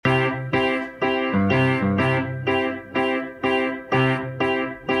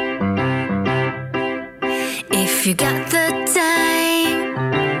you got the time,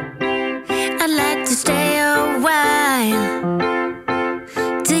 I'd like to stay a while.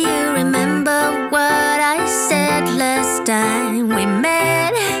 Do you remember what I said last time we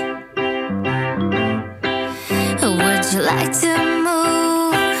met? Would you like to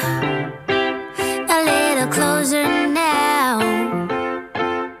move a little closer now?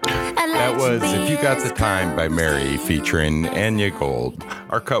 That was If You Got the Time by Mary featuring Anya Gold.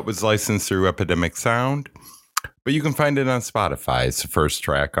 Our cut was licensed through Epidemic Sound, but you can find it on Spotify. It's the first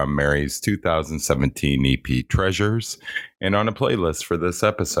track on Mary's 2017 EP Treasures and on a playlist for this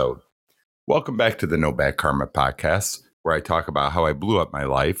episode. Welcome back to the No Bad Karma podcast, where I talk about how I blew up my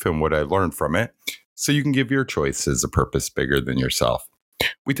life and what I learned from it, so you can give your choices a purpose bigger than yourself.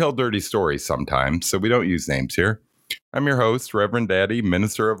 We tell dirty stories sometimes, so we don't use names here. I'm your host, Reverend Daddy,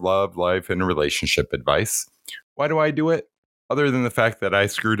 Minister of Love, Life, and Relationship Advice. Why do I do it? Other than the fact that I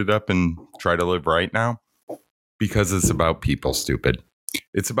screwed it up and try to live right now? Because it's about people, stupid.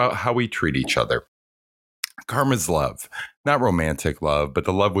 It's about how we treat each other. Karma's love, not romantic love, but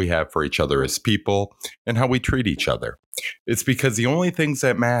the love we have for each other as people and how we treat each other. It's because the only things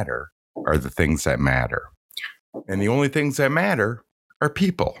that matter are the things that matter. And the only things that matter are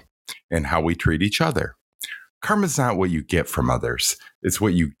people and how we treat each other. Karma's not what you get from others. It's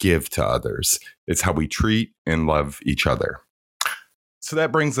what you give to others. It's how we treat and love each other. So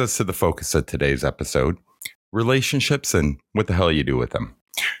that brings us to the focus of today's episode, relationships and what the hell you do with them.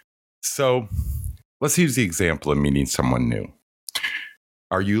 So let's use the example of meeting someone new.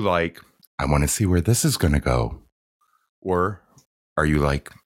 Are you like, I want to see where this is going to go? Or are you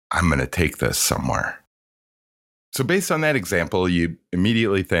like, I'm going to take this somewhere? So based on that example, you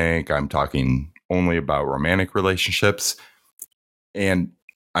immediately think I'm talking only about romantic relationships. And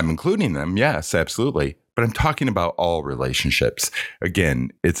I'm including them, yes, absolutely. But I'm talking about all relationships.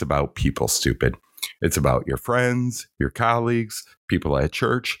 Again, it's about people, stupid. It's about your friends, your colleagues, people at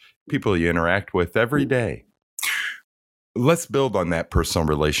church, people you interact with every day. Let's build on that personal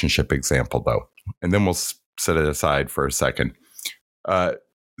relationship example, though, and then we'll set it aside for a second.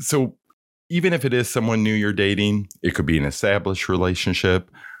 So even if it is someone new you're dating, it could be an established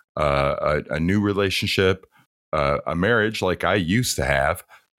relationship, a new relationship, a marriage like I used to have.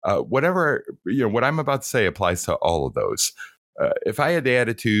 Whatever, what I'm about to say applies to all of those. If I had the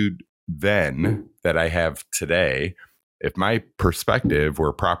attitude then that I have today, if my perspective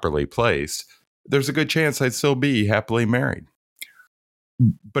were properly placed, there's a good chance I'd still be happily married.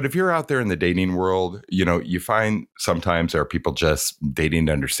 But if you're out there in the dating world, you find sometimes there are people just dating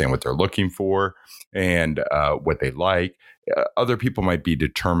to understand what they're looking for and what they like. Other people might be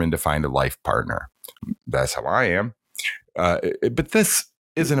determined to find a life partner. That's how I am. But this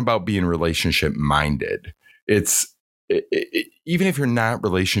isn't about being relationship minded. Even if you're not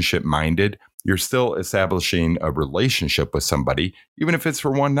relationship minded, you're still establishing a relationship with somebody, even if it's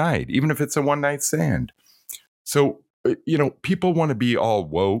for one night, even if it's a one night stand. So, people want to be all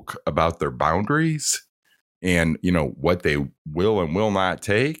woke about their boundaries and, what they will and will not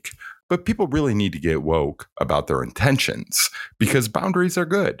take. But people really need to get woke about their intentions because boundaries are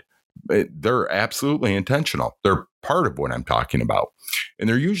good. They're absolutely intentional. They're part of what I'm talking about. And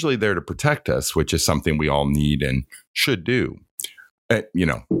they're usually there to protect us, which is something we all need and should do.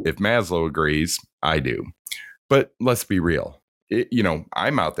 If Maslow agrees, I do. But let's be real.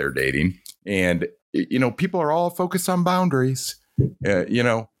 I'm out there dating and, people are all focused on boundaries,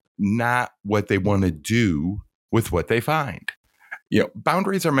 not what they want to do with what they find.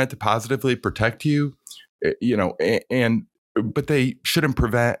 Boundaries are meant to positively protect you, but they shouldn't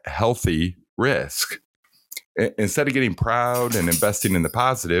prevent healthy risk. Instead of getting proud and investing in the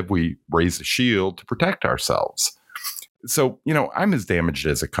positive, we raise a shield to protect ourselves. So, I'm as damaged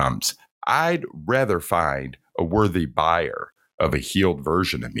as it comes. I'd rather find a worthy buyer of a healed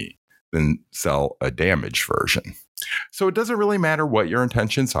version of me than sell a damaged version. So it doesn't really matter what your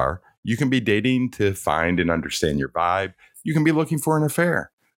intentions are. You can be dating to find and understand your vibe. You can be looking for an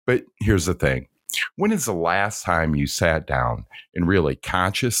affair. But here's the thing. When is the last time you sat down and really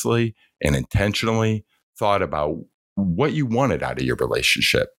consciously and intentionally thought about what you wanted out of your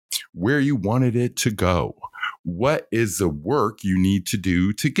relationship, where you wanted it to go? What is the work you need to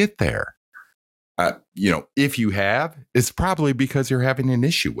do to get there? If you have, it's probably because you're having an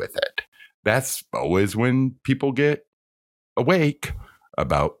issue with it. That's always when people get awake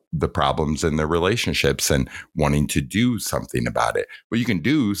about the problems in their relationships and wanting to do something about it. But you can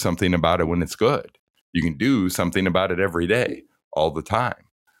do something about it when it's good. You can do something about it every day, all the time.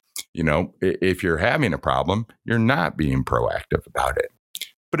 If you're having a problem, you're not being proactive about it.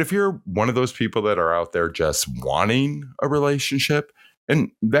 But if you're one of those people that are out there just wanting a relationship,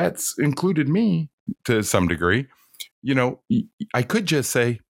 and that's included me to some degree, I could just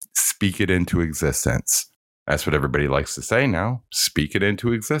say, speak it into existence. That's what everybody likes to say now. Speak it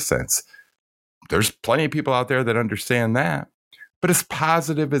into existence. There's plenty of people out there that understand that. But as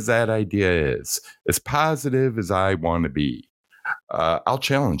positive as that idea is, as positive as I want to be, I'll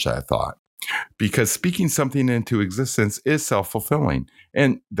challenge that thought, because speaking something into existence is self-fulfilling,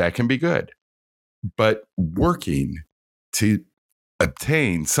 and that can be good. But working to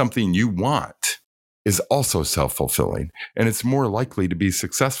obtain something you want is also self-fulfilling, and it's more likely to be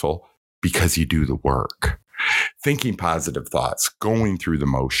successful because you do the work. Thinking positive thoughts, going through the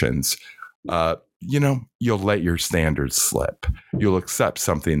motions, you'll let your standards slip. You'll accept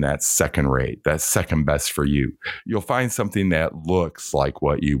something that's second rate, that's second best for you. You'll find something that looks like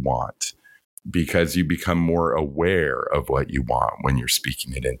what you want, because you become more aware of what you want when you're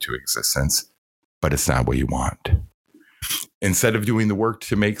speaking it into existence, but it's not what you want. Instead of doing the work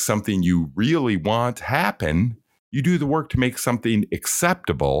to make something you really want happen, you do the work to make something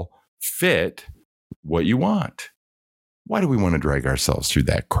acceptable fit what you want. Why do we want to drag ourselves through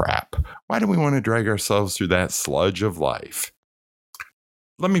that crap? Why do we want to drag ourselves through that sludge of life?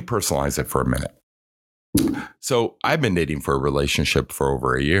 Let me personalize it for a minute. So I've been dating for a relationship for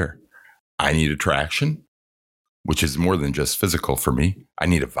over a year. I need attraction, which is more than just physical for me. I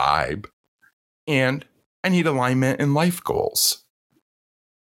need a vibe, and I need alignment in life goals.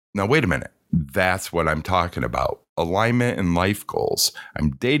 Now, wait a minute. That's what I'm talking about. Alignment and life goals.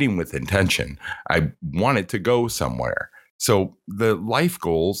 I'm dating with intention. I want it to go somewhere. So the life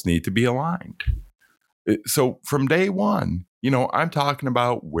goals need to be aligned. So from day one, I'm talking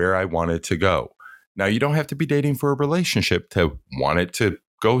about where I want it to go. Now, you don't have to be dating for a relationship to want it to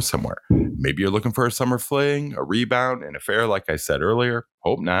go somewhere. Maybe you're looking for a summer fling, a rebound, an affair, like I said earlier.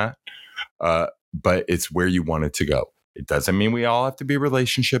 Hope not. But it's where you want it to go. It doesn't mean we all have to be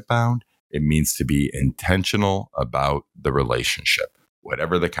relationship bound. It means to be intentional about the relationship,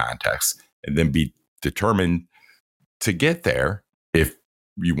 whatever the context, and then be determined to get there if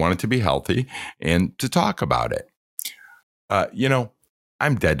you want it to be healthy and to talk about it.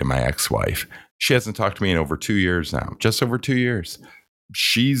 I'm dead to my ex-wife. She hasn't talked to me in over 2 years now, just over 2 years.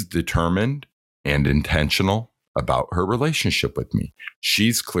 She's determined and intentional about her relationship with me.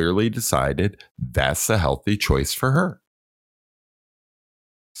 She's clearly decided that's a healthy choice for her.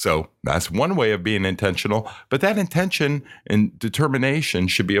 So that's one way of being intentional, but that intention and determination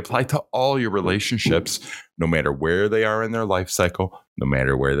should be applied to all your relationships, no matter where they are in their life cycle, no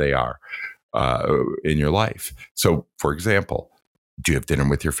matter where they are in your life. So, for example, do you have dinner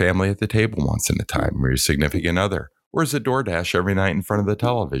with your family at the table once in a time, or your significant other? Or is it DoorDash every night in front of the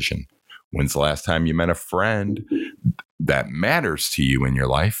television? When's the last time you met a friend that matters to you in your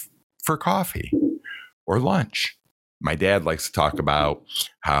life for coffee or lunch? My dad likes to talk about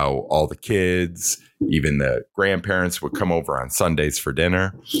how all the kids, even the grandparents, would come over on Sundays for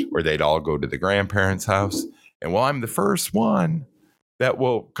dinner, or they'd all go to the grandparents' house. And I'm the first one that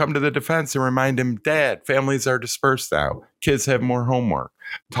will come to the defense and remind him, Dad, families are dispersed now. Kids have more homework.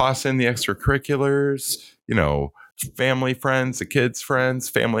 Toss in the extracurriculars, family friends, the kids' friends,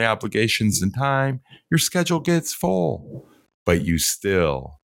 family obligations and time. Your schedule gets full, but you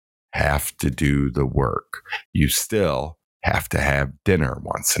still have to do the work. You still have to have dinner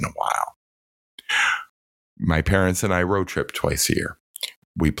once in a while. My parents and I road trip twice a year.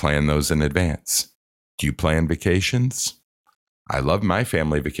 We plan those in advance. Do you plan vacations? I love my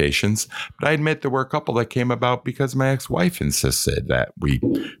family vacations, but I admit there were a couple that came about because my ex-wife insisted that we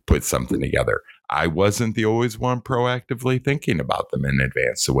put something together. I wasn't the always one proactively thinking about them in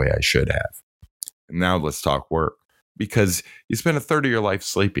advance the way I should have. And now let's talk work, because you spend a third of your life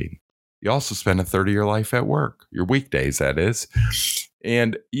sleeping. You also spend a third of your life at work, your weekdays, that is.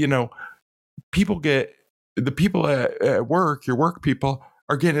 And, people at work, your work people,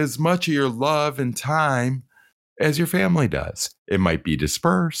 are getting as much of your love and time as your family does. It might be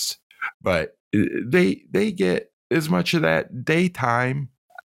dispersed, but they get as much of that daytime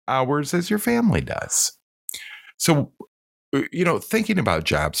hours as your family does. So, thinking about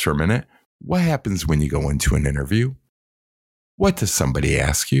jobs for a minute, what happens when you go into an interview? What does somebody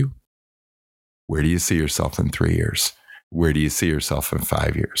ask you? Where do you see yourself in 3 years? Where do you see yourself in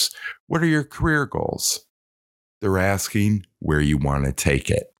 5 years? What are your career goals? They're asking where you want to take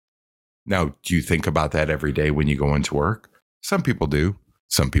it. Now, do you think about that every day when you go into work? Some people do.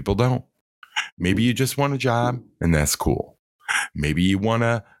 Some people don't. Maybe you just want a job, and that's cool. Maybe you want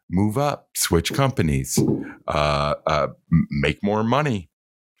to move up, switch companies, make more money.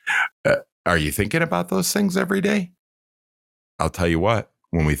 Are you thinking about those things every day? I'll tell you what,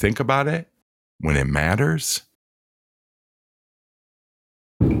 when we think about it, when it matters,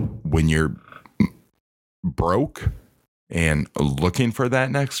 when you're broke and looking for that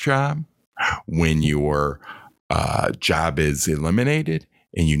next job, when your job is eliminated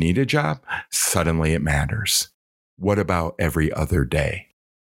and you need a job, suddenly it matters. What about every other day?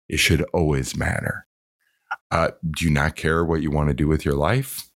 It should always matter. Do you not care what you want to do with your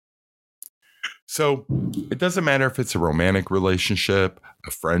life? So it doesn't matter if it's a romantic relationship,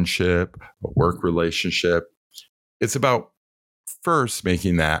 a friendship, a work relationship. It's about first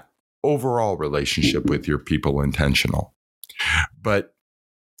making that overall relationship with your people intentional. But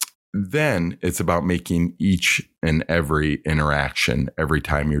then it's about making each and every interaction, every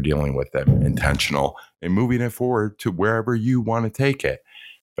time you're dealing with them, intentional and moving it forward to wherever you want to take it.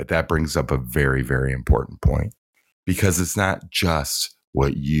 But that brings up a very, very important point, because it's not just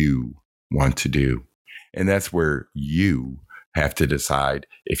what you want to do. And that's where you have to decide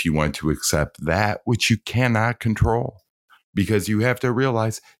if you want to accept that which you cannot control, because you have to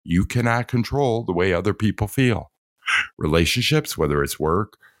realize you cannot control the way other people feel. Relationships, whether it's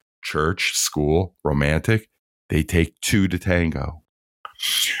work, church, school, romantic, they take two to tango.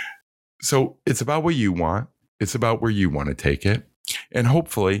 So it's about what you want. It's about where you want to take it. And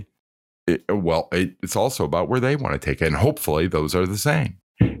hopefully, it's also about where they want to take it. And hopefully those are the same.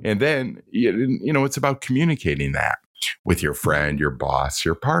 And then, it's about communicating that with your friend, your boss,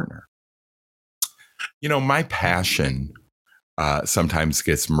 your partner. My passion sometimes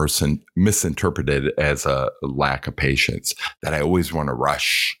gets misinterpreted as a lack of patience, that I always want to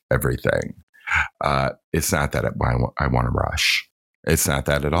rush everything. It's not that I want to rush. It's not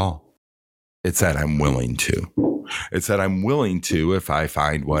that at all. It's that I'm willing to. It's that I'm willing to if I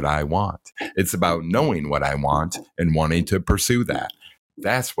find what I want. It's about knowing what I want and wanting to pursue that.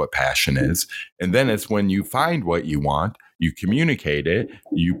 That's what passion is. And then it's when you find what you want, you communicate it,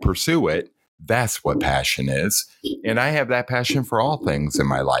 you pursue it. That's what passion is. And I have that passion for all things in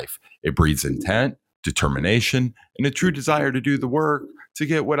my life. It breeds intent, determination, and a true desire to do the work to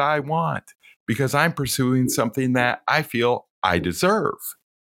get what I want, because I'm pursuing something that I feel I deserve.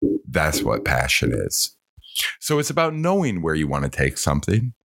 That's what passion is. So it's about knowing where you want to take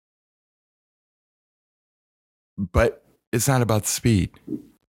something, but it's not about speed.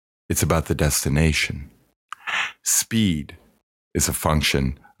 It's about the destination. Speed is a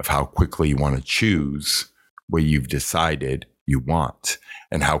function of how quickly you want to choose what you've decided you want,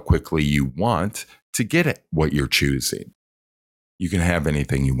 and how quickly you want to get it, what you're choosing. You can have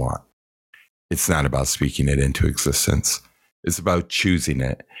anything you want. It's not about speaking it into existence. It's about choosing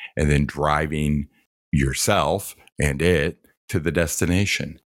it and then driving yourself and it to the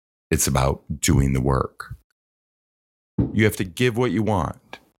destination. It's about doing the work. You have to give what you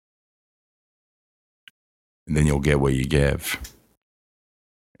want, and then you'll get what you give.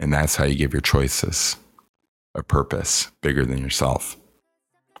 And that's how you give your choices a purpose bigger than yourself.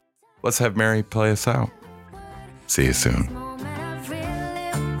 Let's have Mary play us out. See you soon.